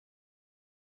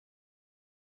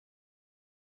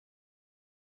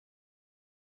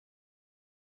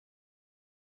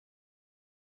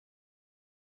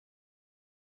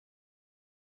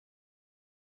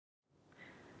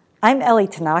I'm Elly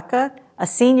Tanaka, a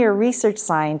senior research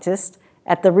scientist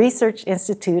at the Research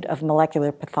Institute of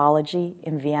Molecular Pathology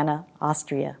in Vienna,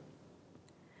 Austria.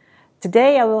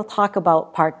 Today I will talk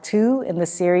about part 2 in the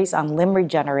series on limb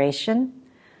regeneration,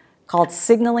 called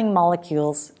Signaling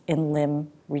Molecules in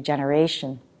Limb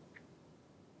Regeneration.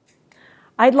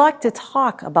 I'd like to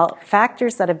talk about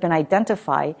factors that have been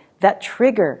identified that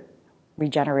trigger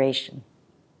regeneration.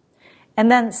 And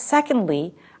then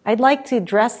secondly, I'd like to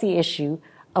address the issue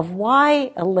of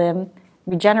why a limb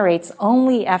regenerates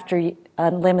only after a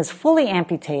limb is fully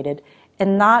amputated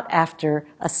and not after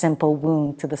a simple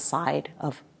wound to the side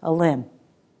of a limb.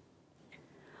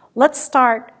 Let's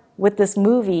start with this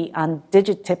movie on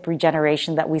digit tip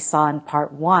regeneration that we saw in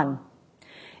part 1.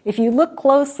 If you look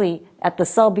closely at the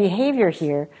cell behavior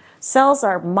here, cells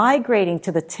are migrating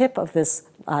to the tip of this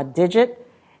digit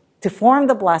to form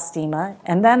the blastema,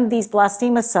 and then these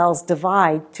blastema cells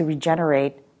divide to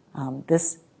regenerate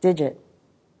this digit.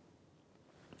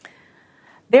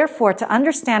 Therefore, to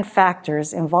understand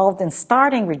factors involved in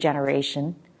starting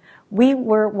regeneration, we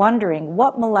were wondering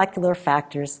what molecular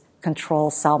factors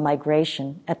control cell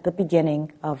migration at the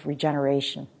beginning of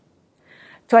regeneration.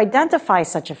 To identify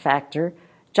such a factor,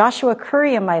 Joshua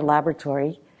Curry in my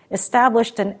laboratory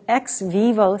established an ex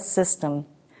vivo system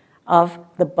of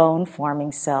the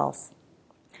bone-forming cells.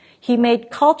 He made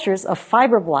cultures of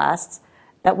fibroblasts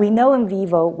that we know in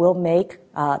vivo will make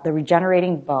the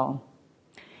regenerating bone.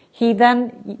 He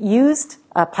then used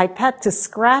a pipette to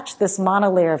scratch this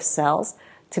monolayer of cells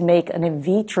to make an in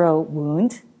vitro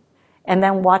wound, and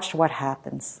then watched what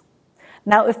happens.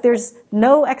 Now, if there's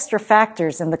no extra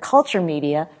factors in the culture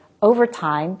media, over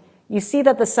time, you see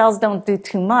that the cells don't do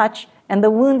too much, and the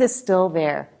wound is still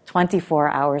there 24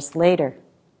 hours later.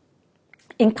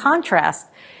 In contrast,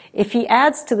 if he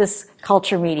adds to this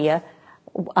culture media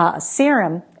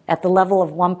serum at the level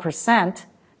of 1%,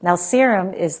 now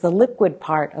serum is the liquid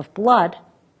part of blood,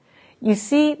 you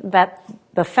see that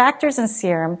the factors in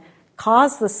serum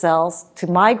cause the cells to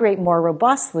migrate more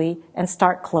robustly and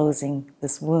start closing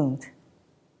this wound.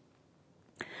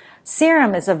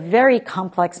 Serum is a very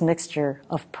complex mixture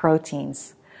of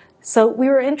proteins. So we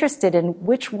were interested in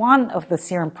which one of the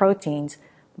serum proteins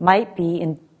might be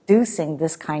inducing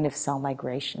this kind of cell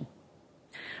migration.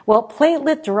 Well,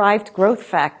 platelet-derived growth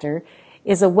factor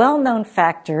is a well-known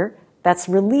factor that's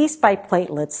released by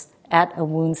platelets at a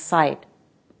wound site.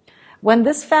 When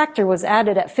this factor was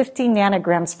added at 15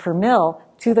 nanograms per mil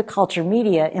to the culture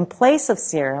media in place of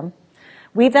serum,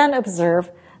 we then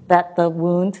observe that the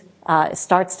wound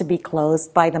starts to be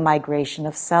closed by the migration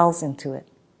of cells into it.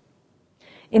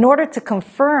 In order to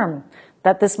confirm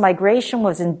that this migration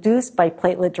was induced by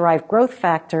platelet-derived growth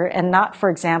factor and not, for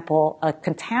example, a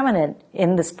contaminant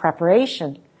in this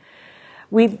preparation,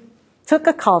 we took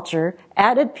a culture,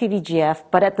 added PDGF,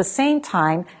 but at the same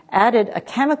time added a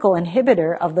chemical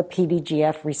inhibitor of the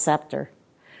PDGF receptor.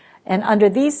 And under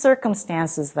these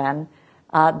circumstances then,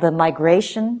 the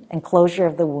migration and closure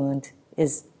of the wound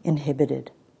is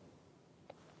inhibited.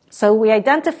 So we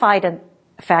identified a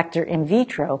factor in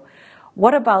vitro.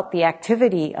 What about the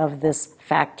activity of this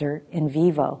factor in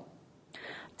vivo?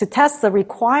 To test the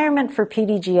requirement for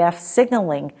PDGF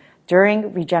signaling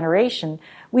during regeneration,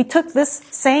 we took this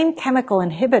same chemical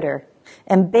inhibitor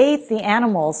and bathed the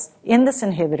animals in this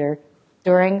inhibitor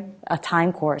during a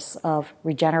time course of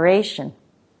regeneration.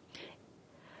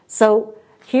 So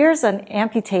here's an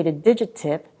amputated digit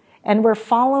tip, and we're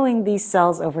following these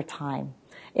cells over time.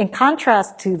 In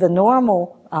contrast to the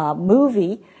normal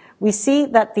movie, we see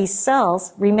that these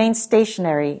cells remain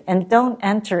stationary and don't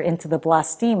enter into the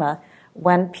blastema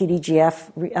when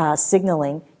PDGF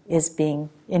signaling is being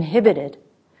inhibited.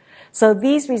 So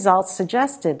these results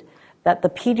suggested that the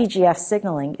PDGF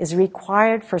signaling is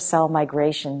required for cell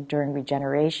migration during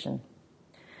regeneration.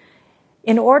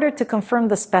 In order to confirm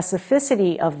the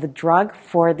specificity of the drug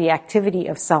for the activity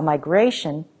of cell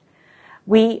migration,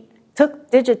 we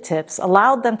took digit tips,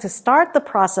 allowed them to start the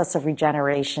process of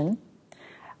regeneration,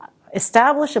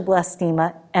 establish a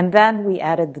blastema, and then we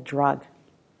added the drug.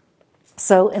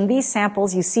 So in these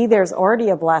samples, you see there's already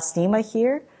a blastema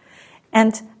here,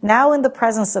 and now in the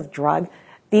presence of drug,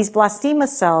 these blastema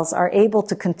cells are able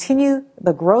to continue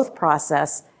the growth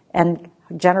process and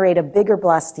generate a bigger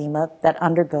blastema that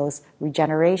undergoes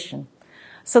regeneration.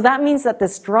 So that means that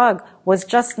this drug was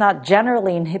just not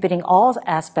generally inhibiting all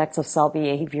aspects of cell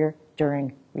behavior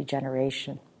during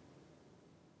regeneration.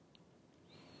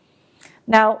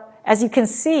 Now, as you can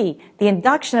see, the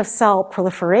induction of cell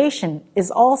proliferation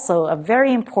is also a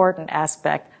very important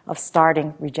aspect of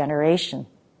starting regeneration.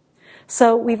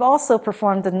 So we've also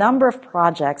performed a number of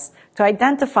projects to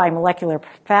identify molecular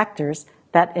factors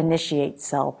that initiate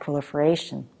cell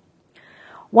proliferation.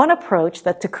 One approach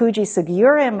that Takuji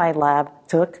Sugiura in my lab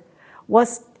took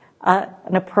was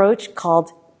an approach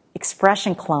called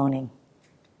expression cloning.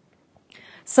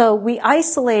 So we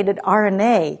isolated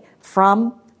RNA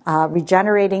from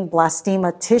regenerating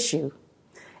blastema tissue,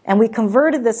 and we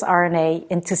converted this RNA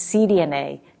into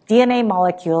cDNA, DNA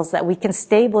molecules that we can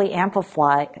stably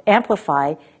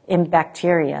amplify in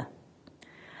bacteria.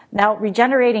 Now,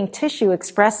 regenerating tissue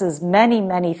expresses many,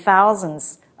 many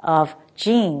thousands of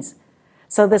genes.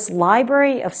 So this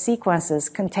library of sequences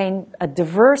contain a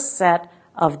diverse set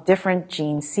of different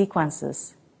gene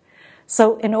sequences.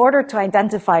 So in order to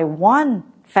identify one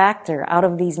factor out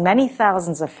of these many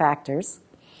thousands of factors,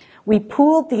 we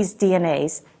pooled these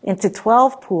DNAs into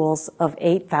 12 pools of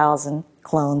 8,000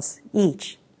 clones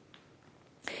each.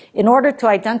 In order to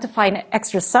identify an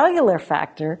extracellular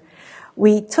factor,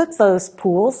 we took those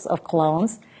pools of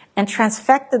clones and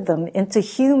transfected them into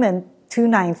human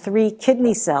 293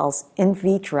 kidney cells in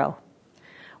vitro.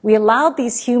 We allowed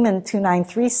these human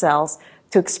 293 cells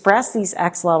to express these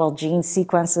axolotl gene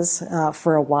sequences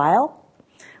for a while.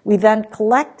 We then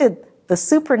collected the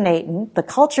supernatant, the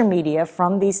culture media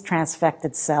from these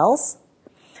transfected cells,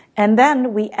 and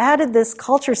then we added this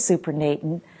culture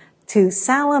supernatant to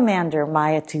salamander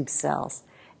myotube cells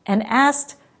and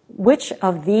asked which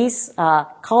of these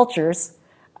cultures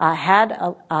had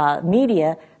a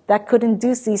media that could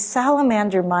induce these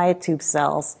salamander myotube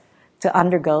cells to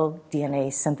undergo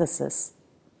DNA synthesis.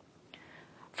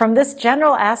 From this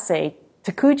general assay,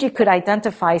 Takuji could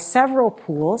identify several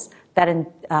pools that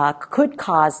could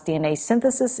cause DNA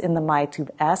synthesis in the myotube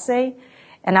assay,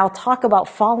 and I'll talk about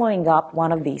following up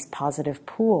one of these positive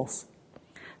pools.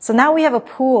 So now we have a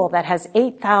pool that has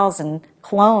 8,000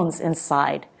 clones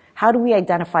inside. How do we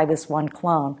identify this one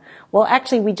clone? Well,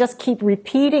 actually, we just keep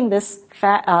repeating this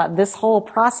whole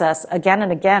process again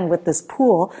and again with this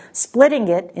pool, splitting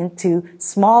it into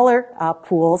smaller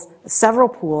pools, several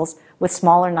pools with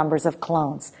smaller numbers of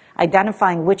clones,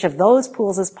 identifying which of those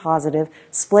pools is positive,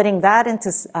 splitting that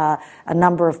into a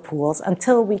number of pools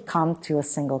until we come to a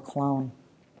single clone.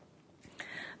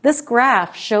 This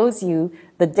graph shows you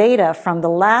the data from the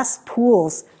last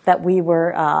pools that we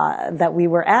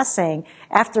were assaying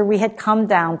after we had come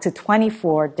down to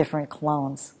 24 different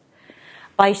clones.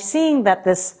 By seeing that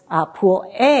this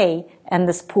pool A and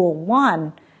this pool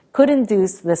 1 could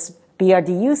induce this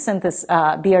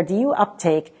BRDU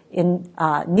uptake in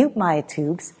newt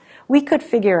myotubes, we could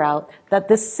figure out that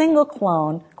this single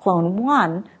clone, clone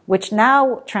 1, which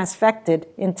now transfected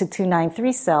into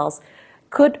 293 cells,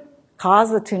 could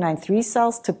cause the 293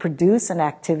 cells to produce an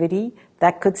activity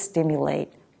that could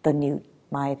stimulate the newt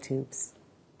myotubes.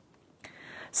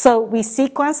 So we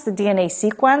sequenced the DNA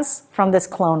sequence from this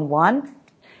clone 1,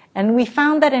 and we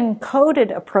found that it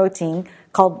encoded a protein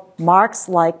called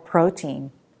Marx-like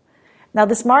protein. Now,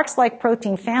 this Marx-like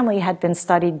protein family had been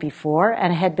studied before,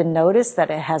 and it had been noticed that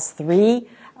it has 3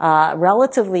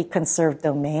 relatively conserved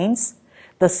domains.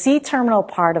 The C-terminal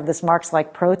part of this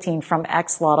Marx-like protein from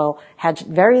axolotl had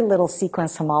very little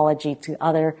sequence homology to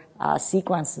other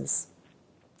sequences.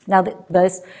 Now,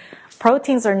 those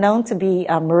proteins are known to be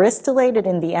myristylated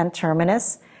in the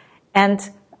N-terminus, and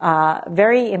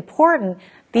very important,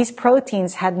 these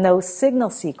proteins had no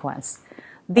signal sequence.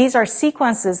 These are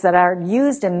sequences that are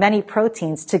used in many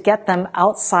proteins to get them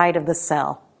outside of the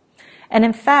cell. And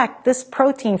in fact, this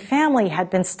protein family had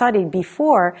been studied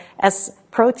before as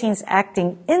proteins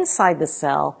acting inside the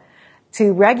cell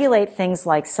to regulate things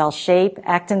like cell shape,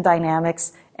 actin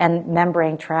dynamics, and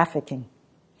membrane trafficking.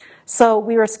 So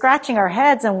we were scratching our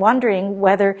heads and wondering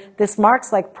whether this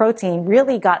Marx-like protein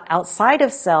really got outside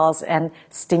of cells and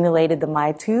stimulated the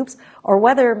myotubes, or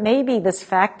whether maybe this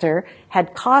factor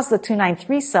had caused the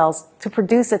 293 cells to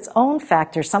produce its own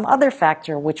factor, some other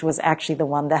factor, which was actually the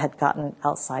one that had gotten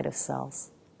outside of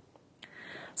cells.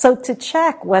 So to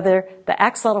check whether the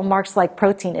axolotl Marx-like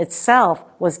protein itself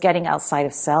was getting outside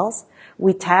of cells,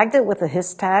 we tagged it with a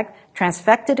his tag,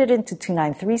 transfected it into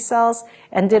 293 cells,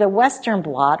 and did a Western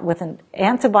blot with an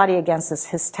antibody against this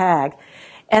his tag.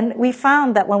 And we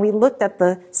found that when we looked at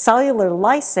the cellular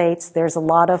lysates, there's a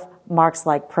lot of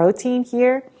Marx-like protein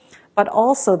here, but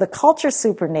also the culture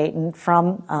supernatant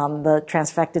from the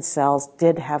transfected cells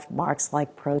did have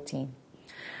Marx-like protein.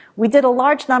 We did a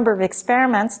large number of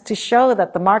experiments to show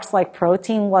that the Marx-like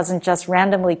protein wasn't just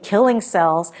randomly killing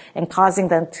cells and causing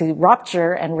them to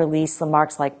rupture and release the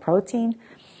Marx-like protein,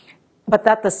 but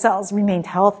that the cells remained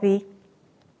healthy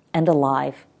and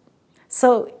alive.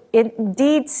 So it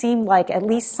indeed seemed like at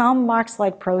least some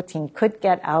Marx-like protein could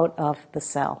get out of the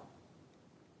cell.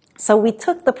 So we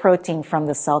took the protein from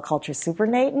the cell culture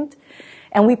supernatant,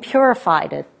 and we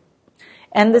purified it.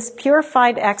 And this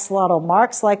purified axolotl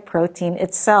Marx-like protein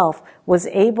itself was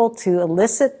able to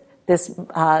elicit this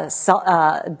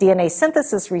DNA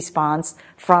synthesis response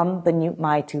from the newt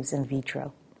myotubes in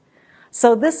vitro.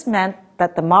 So this meant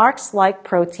that the Marx-like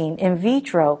protein in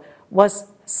vitro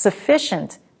was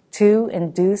sufficient to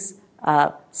induce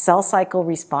a cell cycle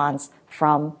response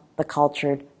from the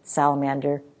cultured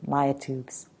salamander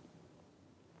myotubes.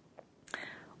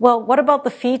 Well, what about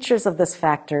the features of this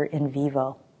factor in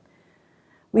vivo?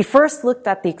 We first looked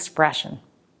at the expression.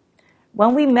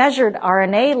 When we measured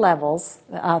RNA levels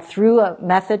through a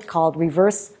method called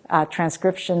reverse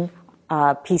transcription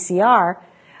PCR,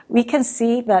 we can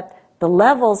see that the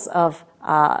levels of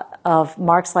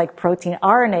Marx-like protein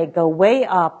RNA go way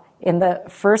up in the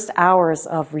first hours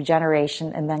of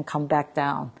regeneration and then come back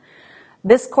down.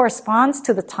 This corresponds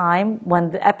to the time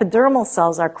when the epidermal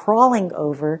cells are crawling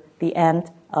over the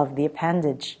end of the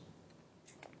appendage.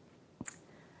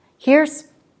 Here's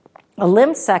a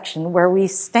limb section where we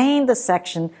stain the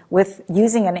section with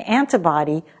using an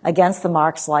antibody against the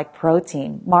Marx-like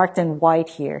protein, marked in white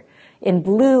here. In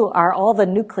blue are all the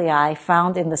nuclei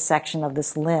found in the section of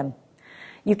this limb.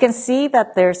 You can see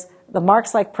that the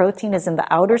Marx-like protein is in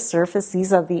the outer surface.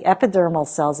 These are the epidermal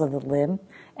cells of the limb,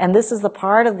 and this is the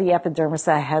part of the epidermis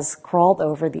that has crawled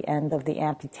over the end of the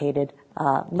amputated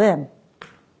limb.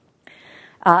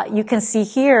 You can see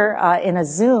here in a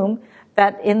zoom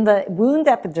that in the wound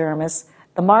epidermis,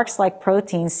 the Marx-like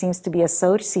protein seems to be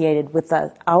associated with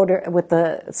the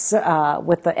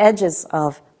edges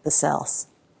of the cells.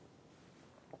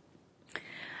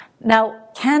 Now,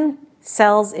 can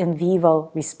cells in vivo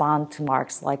respond to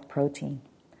Marx-like protein?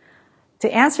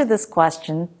 To answer this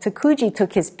question, Takuji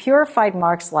took his purified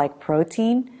Marx-like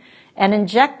protein and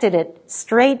injected it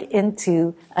straight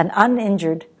into an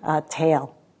uninjured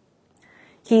tail.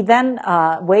 He then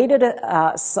waited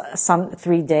some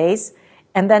 3 days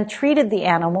and then treated the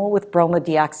animal with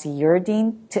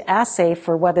bromodeoxyuridine to assay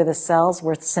for whether the cells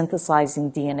were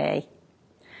synthesizing DNA.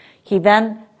 He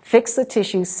then fixed the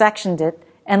tissue, sectioned it,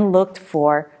 and looked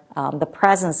for the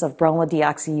presence of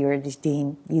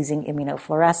bromodeoxyuridine using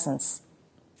immunofluorescence.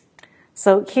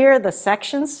 So here are the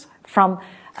sections from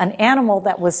an animal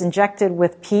that was injected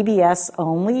with PBS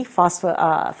only,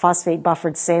 phosphate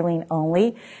buffered saline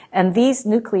only, and these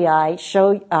nuclei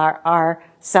are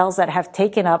cells that have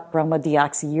taken up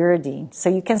bromodeoxyuridine. So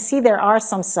you can see there are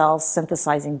some cells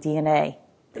synthesizing DNA.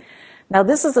 Now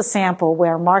this is a sample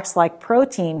where Marx-like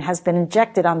protein has been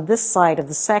injected on this side of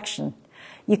the section.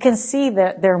 You can see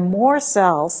that there are more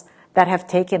cells that have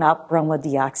taken up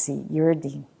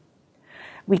bromodeoxyuridine.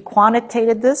 We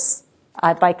quantitated this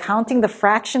by counting the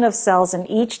fraction of cells in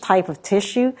each type of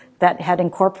tissue that had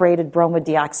incorporated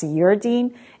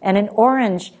bromodeoxyuridine, and in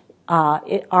orange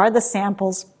are the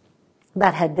samples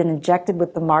that had been injected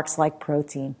with the Marx-like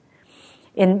protein.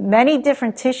 In many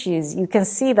different tissues, you can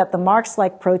see that the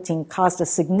Marx-like protein caused a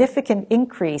significant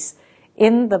increase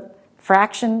in the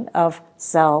fraction of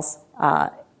cells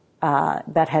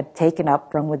that had taken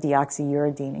up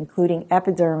bromodeoxyuridine, including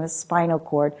epidermis, spinal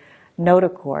cord,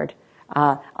 notochord.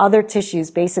 Other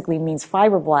tissues basically means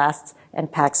fibroblasts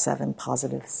and PAX7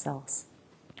 positive cells.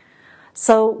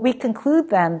 So we conclude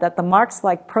then that the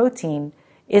Marx-like protein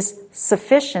is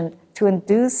sufficient to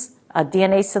induce a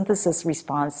DNA synthesis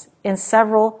response in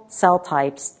several cell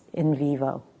types in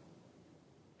vivo.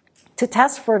 To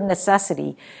test for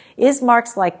necessity, is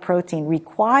Marx-like protein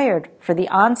required for the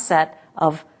onset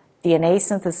of DNA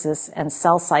synthesis and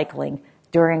cell cycling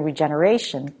during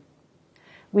regeneration?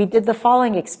 We did the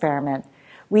following experiment.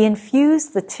 We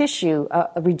infused the tissue,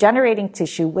 a regenerating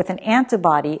tissue, with an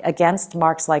antibody against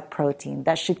Marx-like protein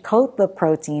that should coat the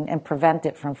protein and prevent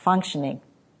it from functioning.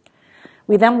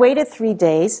 We then waited 3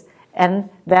 days and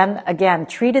then again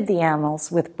treated the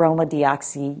animals with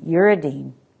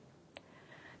bromodeoxyuridine.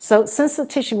 So since the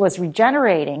tissue was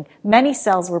regenerating, many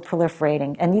cells were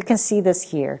proliferating, and you can see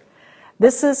this here.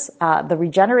 This is the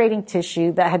regenerating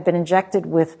tissue that had been injected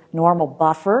with normal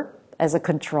buffer as a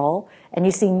control, and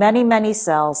you see many, many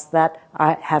cells that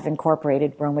have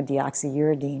incorporated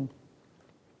bromodeoxyuridine.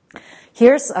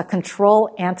 Here's a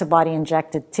control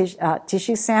antibody-injected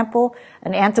tissue sample,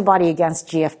 an antibody against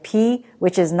GFP,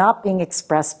 which is not being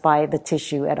expressed by the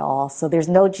tissue at all. So there's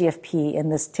no GFP in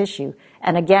this tissue.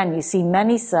 And again, you see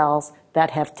many cells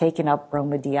that have taken up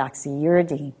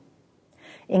bromodeoxyuridine.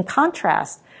 In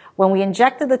contrast, when we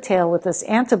injected the tail with this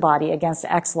antibody against the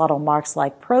axolotl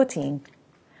Marx-like protein,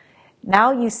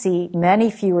 now you see many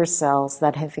fewer cells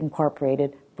that have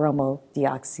incorporated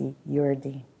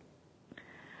bromodeoxyuridine.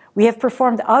 We have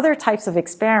performed other types of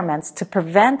experiments to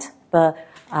prevent the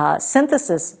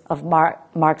synthesis of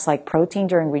Marx-like protein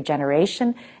during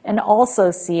regeneration, and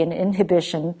also see an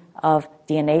inhibition of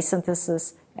DNA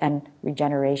synthesis and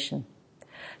regeneration.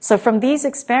 So from these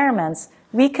experiments,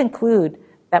 we conclude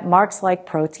that Marx-like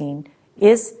protein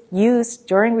is used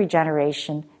during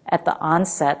regeneration at the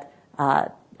onset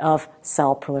of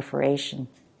cell proliferation.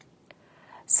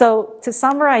 So to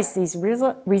summarize these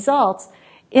results,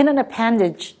 in an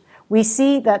appendage, we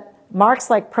see that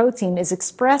Marx-like protein is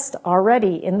expressed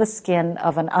already in the skin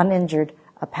of an uninjured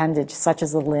appendage, such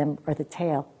as the limb or the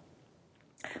tail.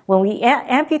 When we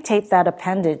amputate that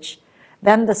appendage,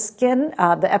 then the skin,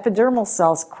 the epidermal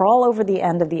cells crawl over the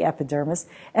end of the epidermis,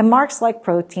 and Marx-like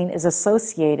protein is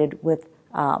associated with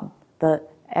the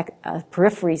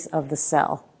peripheries of the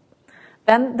cell.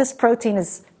 Then this protein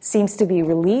seems to be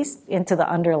released into the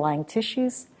underlying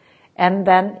tissues, and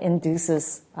then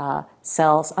induces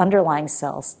underlying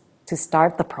cells, to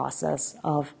start the process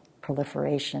of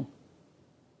proliferation.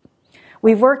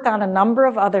 We've worked on a number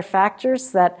of other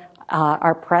factors that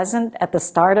are present at the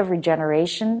start of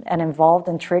regeneration and involved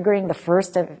in triggering the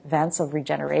first events of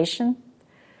regeneration.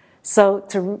 So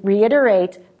to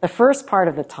reiterate the first part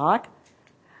of the talk,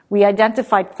 we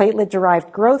identified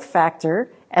platelet-derived growth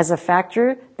factor as a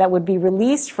factor that would be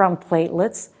released from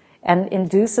platelets and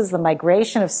induces the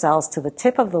migration of cells to the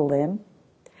tip of the limb.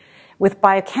 With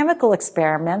biochemical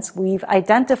experiments, we've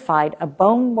identified a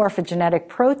bone morphogenetic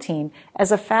protein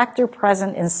as a factor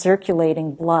present in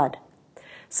circulating blood.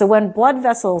 So when blood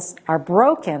vessels are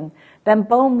broken, then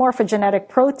bone morphogenetic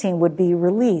protein would be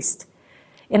released.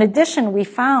 In addition, we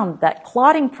found that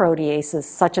clotting proteases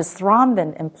such as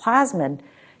thrombin and plasmin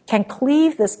can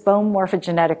cleave this bone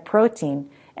morphogenetic protein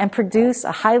and produce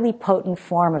a highly potent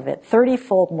form of it,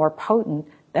 30-fold more potent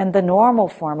than the normal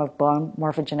form of bone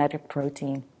morphogenetic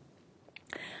protein.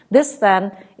 This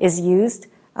then is used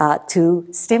to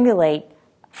stimulate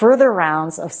further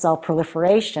rounds of cell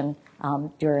proliferation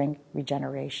during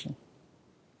regeneration.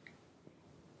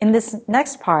 In this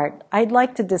next part, I'd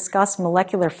like to discuss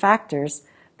molecular factors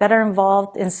that are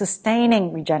involved in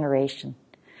sustaining regeneration.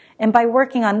 And by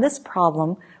working on this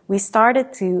problem, we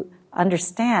started to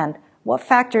understand what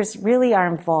factors really are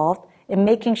involved in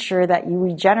making sure that you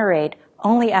regenerate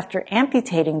only after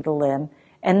amputating the limb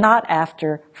and not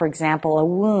after, for example, a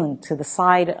wound to the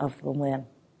side of the limb.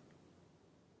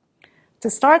 To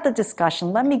start the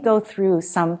discussion, let me go through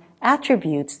some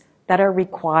attributes that are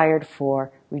required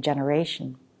for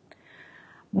regeneration.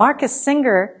 Marcus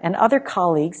Singer and other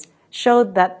colleagues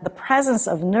showed that the presence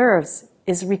of nerves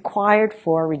is required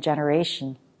for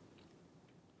regeneration.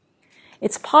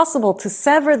 It's possible to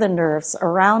sever the nerves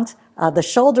around the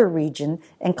shoulder region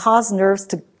and cause nerves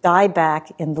to die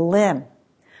back in the limb.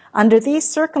 Under these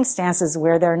circumstances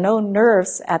where there are no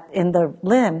nerves in the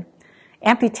limb,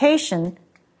 amputation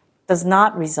does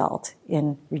not result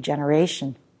in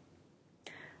regeneration.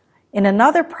 In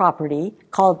another property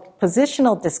called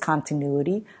positional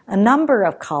discontinuity, a number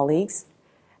of colleagues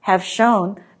have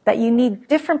shown that you need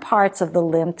different parts of the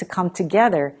limb to come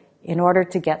together in order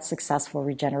to get successful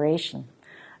regeneration.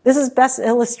 This is best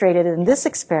illustrated in this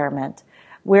experiment,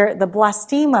 where the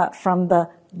blastema from the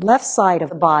left side of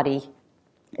the body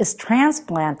is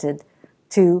transplanted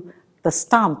to the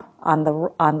stump on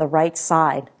the right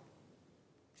side.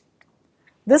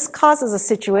 This causes a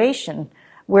situation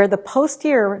where the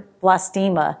posterior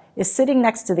blastema is sitting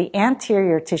next to the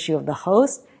anterior tissue of the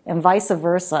host and vice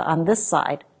versa on this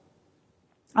side.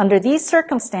 Under these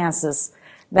circumstances,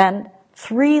 then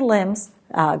 3 limbs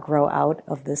grow out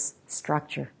of this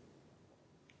structure.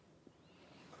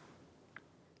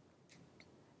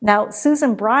 Now,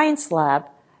 Susan Bryant's lab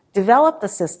developed a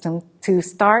system to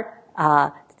start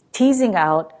teasing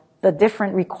out the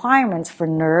different requirements for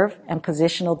nerve and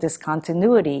positional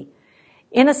discontinuity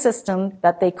in a system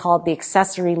that they called the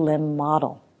accessory limb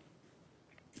model.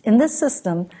 In this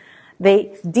system,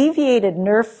 they deviated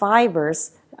nerve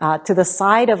fibers to the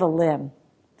side of a limb.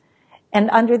 And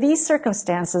under these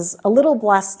circumstances, a little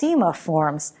blastema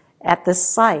forms at this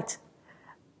site.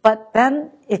 But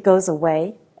then it goes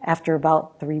away after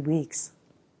about 3 weeks.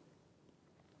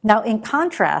 Now, in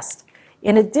contrast,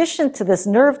 in addition to this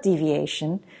nerve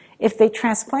deviation, if they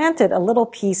transplanted a little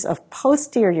piece of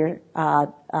posterior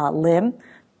limb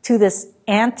to this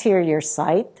anterior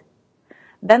site,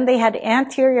 then they had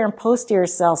anterior and posterior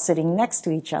cells sitting next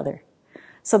to each other.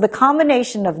 So the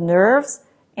combination of nerves,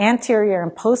 anterior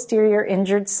and posterior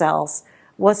injured cells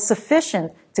was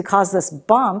sufficient to cause this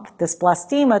bump, this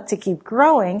blastema, to keep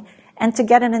growing and to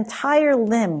get an entire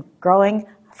limb growing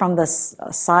from the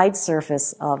side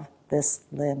surface of this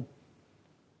limb.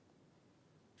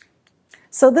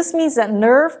 So this means that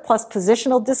nerve plus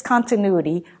positional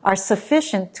discontinuity are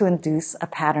sufficient to induce a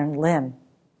patterned limb.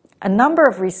 A number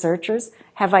of researchers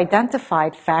have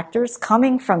identified factors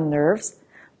coming from nerves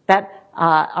that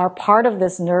are part of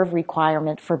this nerve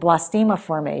requirement for blastema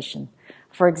formation.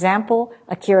 For example,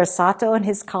 Akira Sato and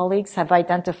his colleagues have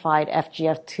identified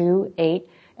FGF2, 8,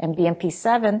 and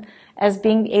BMP7 as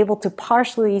being able to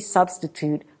partially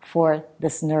substitute for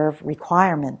this nerve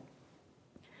requirement.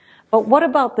 But what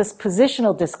about this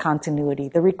positional discontinuity,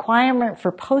 the requirement for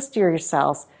posterior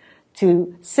cells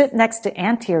to sit next to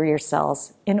anterior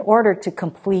cells in order to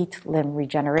complete limb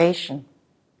regeneration?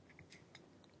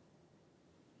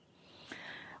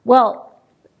 Well,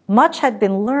 much had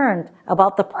been learned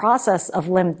about the process of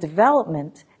limb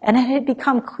development, and it had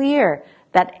become clear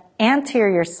that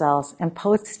anterior cells and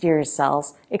posterior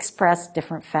cells express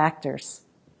different factors.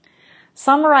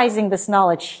 Summarizing this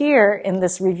knowledge here in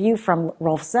this review from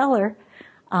Rolf Zeller,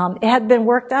 it had been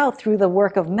worked out through the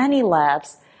work of many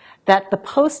labs that the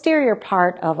posterior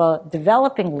part of a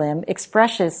developing limb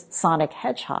expresses sonic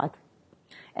hedgehog,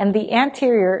 and the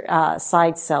anterior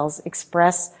side cells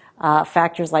express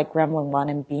factors like gremlin-1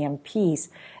 and BMPs.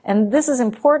 And this is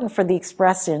important for the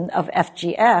expression of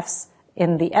FGFs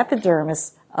in the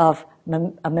epidermis of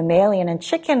mammalian and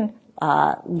chicken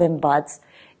limb buds,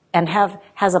 and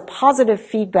has a positive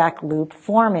feedback loop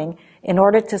forming in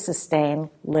order to sustain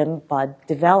limb bud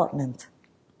development.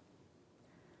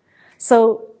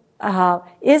 So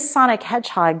is sonic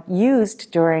hedgehog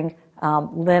used during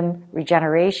limb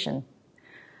regeneration?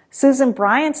 Susan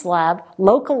Bryant's lab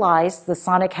localized the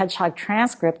sonic hedgehog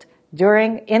transcript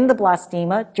in the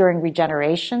blastema during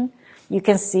regeneration. You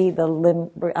can see the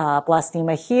limb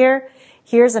blastema here.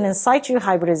 Here's an in situ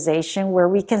hybridization where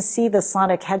we can see the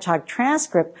sonic hedgehog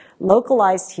transcript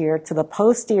localized here to the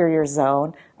posterior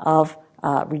zone of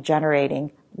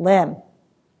regenerating limb.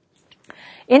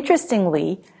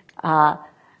 Interestingly,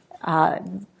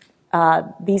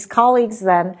 these colleagues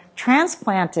then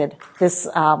transplanted this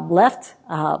left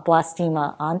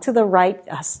blastema onto the right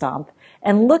stump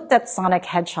and looked at sonic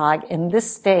hedgehog in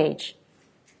this stage.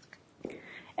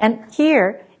 And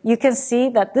here you can see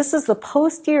that this is the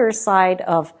posterior side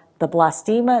of the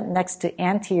blastema next to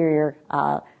anterior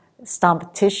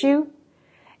stump tissue.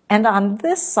 And on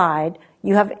this side,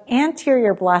 you have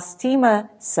anterior blastema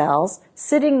cells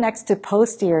sitting next to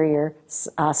posterior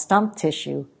stump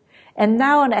tissue. And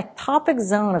now an ectopic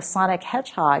zone of sonic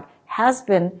hedgehog has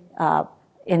been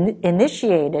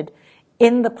initiated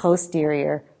in the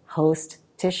posterior host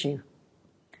tissue.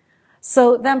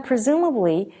 So then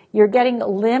presumably you're getting a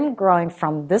limb growing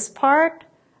from this part,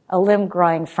 a limb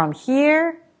growing from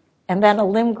here, and then a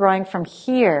limb growing from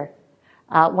here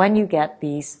when you get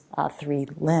these 3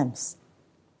 limbs.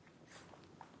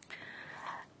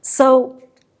 So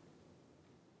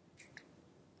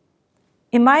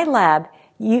in my lab,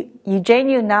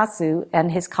 Eugenio Nasu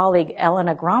and his colleague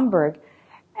Elena Gromberg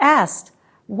asked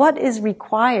what is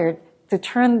required to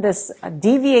turn this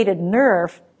deviated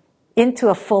nerve into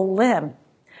a full limb.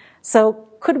 So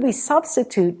could we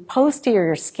substitute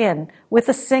posterior skin with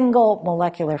a single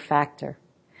molecular factor?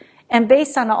 And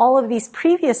based on all of these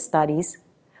previous studies,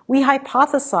 we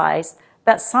hypothesized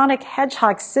that sonic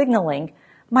hedgehog signaling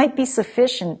might be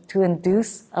sufficient to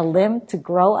induce a limb to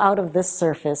grow out of this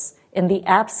surface in the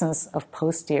absence of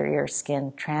posterior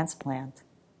skin transplant.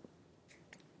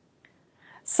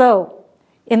 So,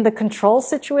 in the control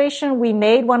situation, we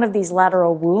made one of these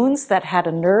lateral wounds that had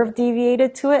a nerve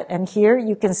deviated to it, and here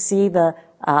you can see the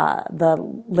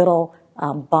little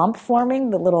bump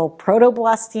forming, the little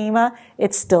protoblastema.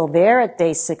 It's still there at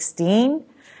day 16,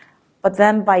 but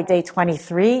then by day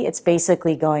 23, it's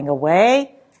basically going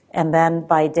away, and then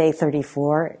by day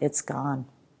 34, it's gone.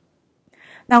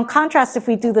 Now, in contrast, if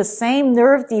we do the same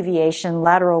nerve deviation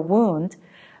lateral wound,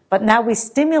 but now we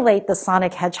stimulate the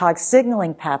sonic hedgehog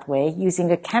signaling pathway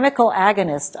using a chemical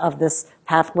agonist of this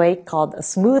pathway called a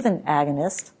smoothing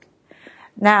agonist.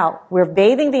 Now, we're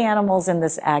bathing the animals in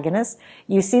this agonist.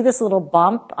 You see this little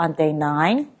bump on day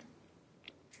 9.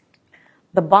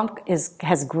 The bump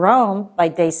has grown by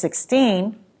day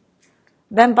 16.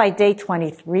 Then by day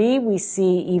 23, we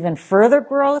see even further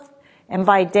growth. And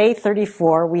by day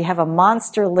 34, we have a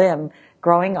monster limb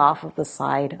growing off of the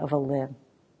side of a limb.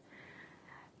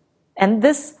 And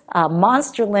this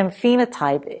monster limb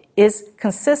phenotype is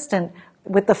consistent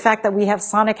with the fact that we have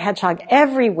sonic hedgehog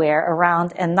everywhere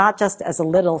around and not just as a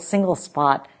little single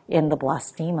spot in the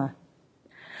blastema.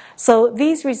 So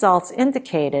these results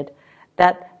indicated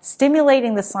that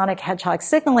stimulating the sonic hedgehog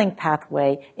signaling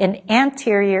pathway in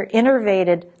anterior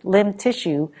innervated limb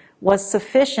tissue was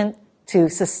sufficient to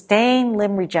sustain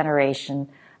limb regeneration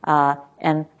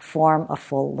and form a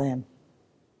full limb.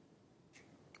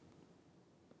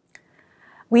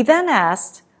 We then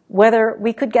asked whether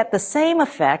we could get the same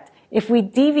effect if we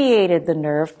deviated the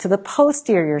nerve to the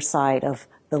posterior side of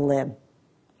the limb.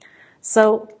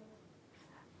 So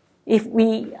if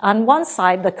we, on one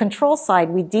side, the control side,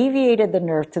 we deviated the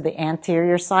nerve to the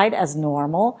anterior side as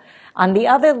normal. On the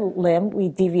other limb, we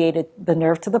deviated the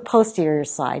nerve to the posterior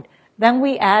side. Then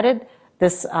we added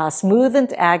this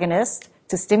smoothened agonist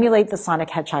to stimulate the sonic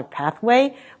hedgehog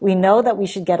pathway. We know that we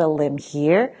should get a limb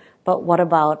here, but what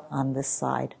about on this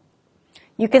side?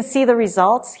 You can see the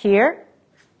results here.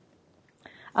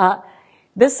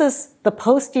 This is the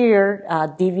posterior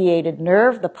deviated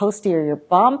nerve, the posterior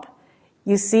bump.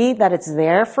 You see that it's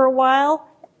there for a while.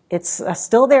 It's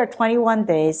still there 21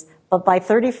 days, but by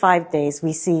 35 days,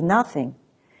 we see nothing.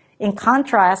 In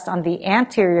contrast, on the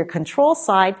anterior control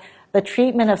side, the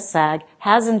treatment of SAG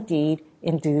has indeed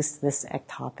induced this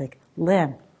ectopic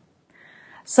limb.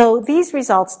 So these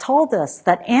results told us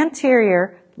that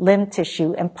anterior limb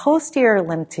tissue and posterior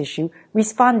limb tissue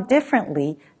respond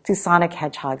differently to sonic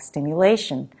hedgehog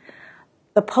stimulation.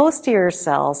 The posterior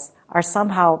cells are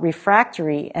somehow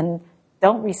refractory and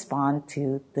don't respond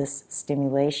to this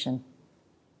stimulation.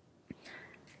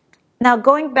 Now,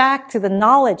 going back to the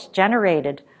knowledge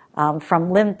generated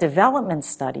from limb development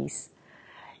studies,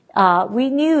 we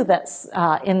knew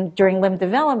that during limb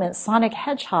development, sonic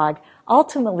hedgehog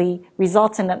ultimately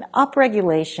results in an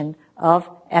upregulation of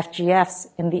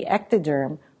FGFs in the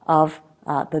ectoderm of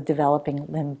the developing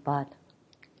limb bud.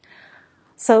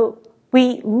 So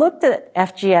we looked at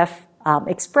FGF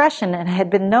expression, and it had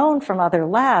been known from other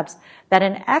labs that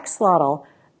in axolotl,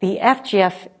 the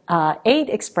FGF8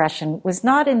 expression was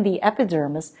not in the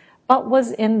epidermis, but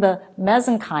was in the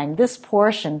mesenchyme, this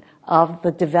portion of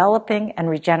the developing and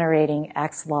regenerating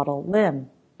axolotl limb.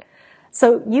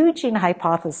 So Eugene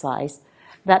hypothesized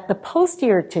that the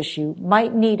posterior tissue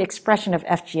might need expression of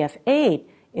FGF8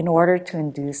 in order to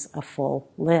induce a full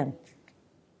limb.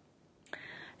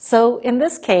 So in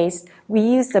this case, we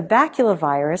used a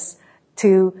baculovirus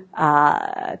to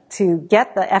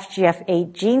get the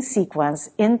FGF8 gene sequence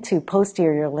into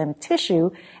posterior limb tissue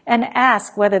and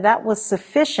ask whether that was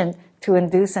sufficient to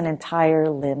induce an entire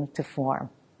limb to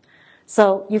form.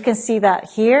 So you can see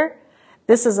that here.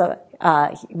 This is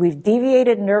we've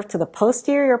deviated nerve to the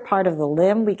posterior part of the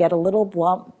limb. We get a little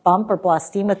bump or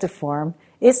blastema to form.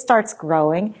 It starts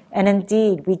growing, and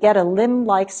indeed, we get a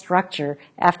limb-like structure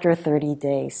after 30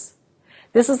 days.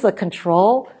 This is the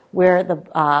control where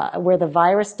the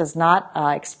virus does not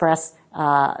express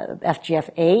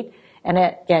FGF8, and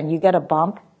again, you get a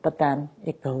bump, but then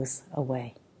it goes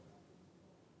away.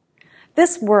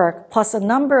 This work, plus a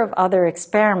number of other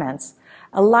experiments,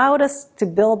 allowed us to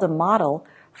build a model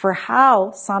for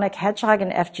how sonic hedgehog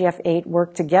and FGF8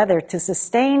 work together to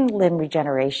sustain limb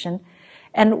regeneration,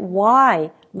 and why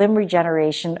limb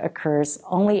regeneration occurs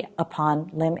only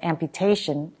upon limb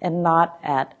amputation and not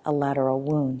at a lateral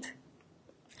wound.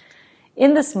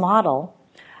 In this model,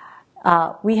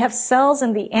 we have cells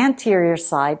in the anterior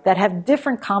side that have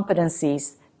different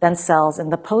competencies than cells in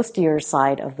the posterior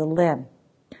side of the limb.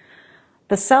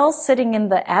 The cells sitting in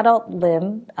the adult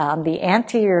limb on the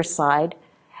anterior side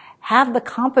have the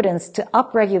competence to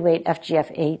upregulate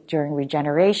FGF8 during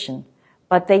regeneration,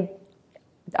 but they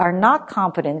are not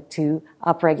competent to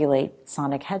upregulate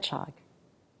sonic hedgehog.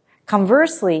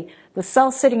 Conversely, the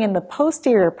cells sitting in the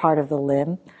posterior part of the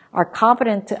limb are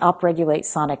competent to upregulate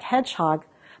sonic hedgehog,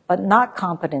 but not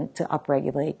competent to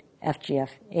upregulate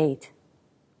FGF8.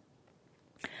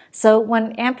 So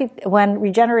when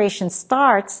regeneration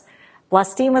starts,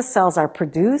 blastema cells are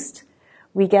produced.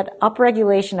 We get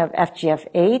upregulation of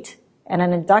FGF8 and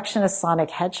an induction of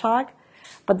sonic hedgehog.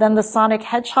 But then the sonic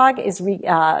hedgehog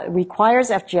requires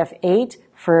FGF8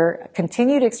 for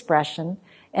continued expression,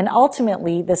 and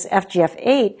ultimately this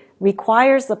FGF8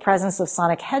 requires the presence of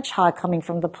sonic hedgehog coming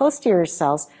from the posterior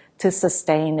cells to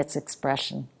sustain its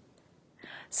expression.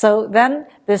 So then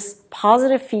this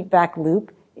positive feedback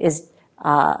loop is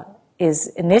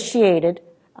initiated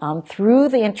through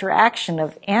the interaction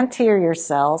of anterior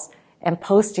cells and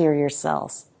posterior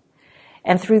cells.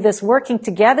 And through this working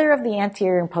together of the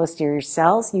anterior and posterior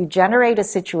cells, you generate a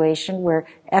situation where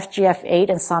FGF8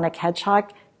 and sonic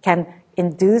hedgehog can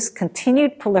induce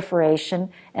continued proliferation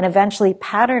and eventually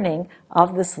patterning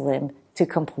of this limb to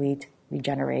complete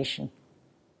regeneration.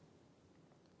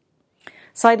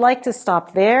 So I'd like to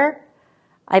stop there.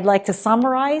 I'd like to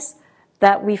summarize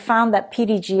that we found that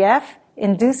PDGF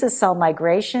induces cell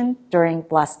migration during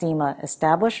blastema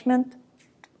establishment,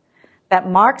 that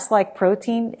Marx-like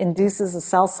protein induces a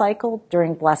cell cycle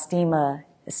during blastema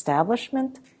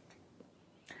establishment,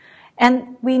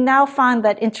 And we now find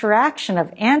that interaction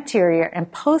of anterior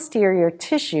and posterior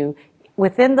tissue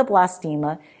within the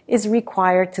blastema is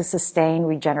required to sustain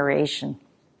regeneration.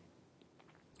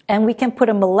 And we can put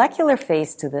a molecular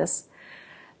face to this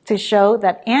to show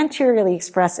that anteriorly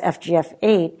expressed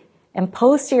FGF8 and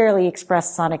posteriorly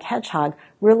expressed sonic hedgehog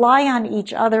rely on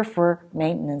each other for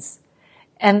maintenance.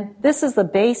 And this is the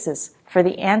basis for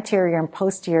the anterior and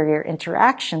posterior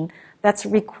interaction that's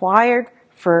required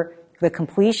for the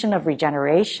completion of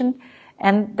regeneration,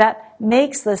 and that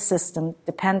makes the system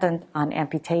dependent on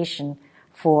amputation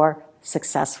for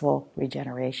successful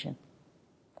regeneration.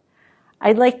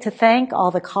 I'd like to thank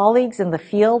all the colleagues in the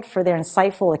field for their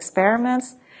insightful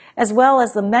experiments, as well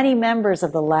as the many members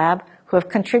of the lab who have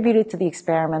contributed to the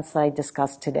experiments that I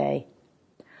discussed today.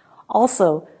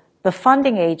 Also, the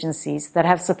funding agencies that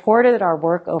have supported our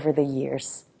work over the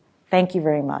years. Thank you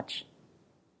very much.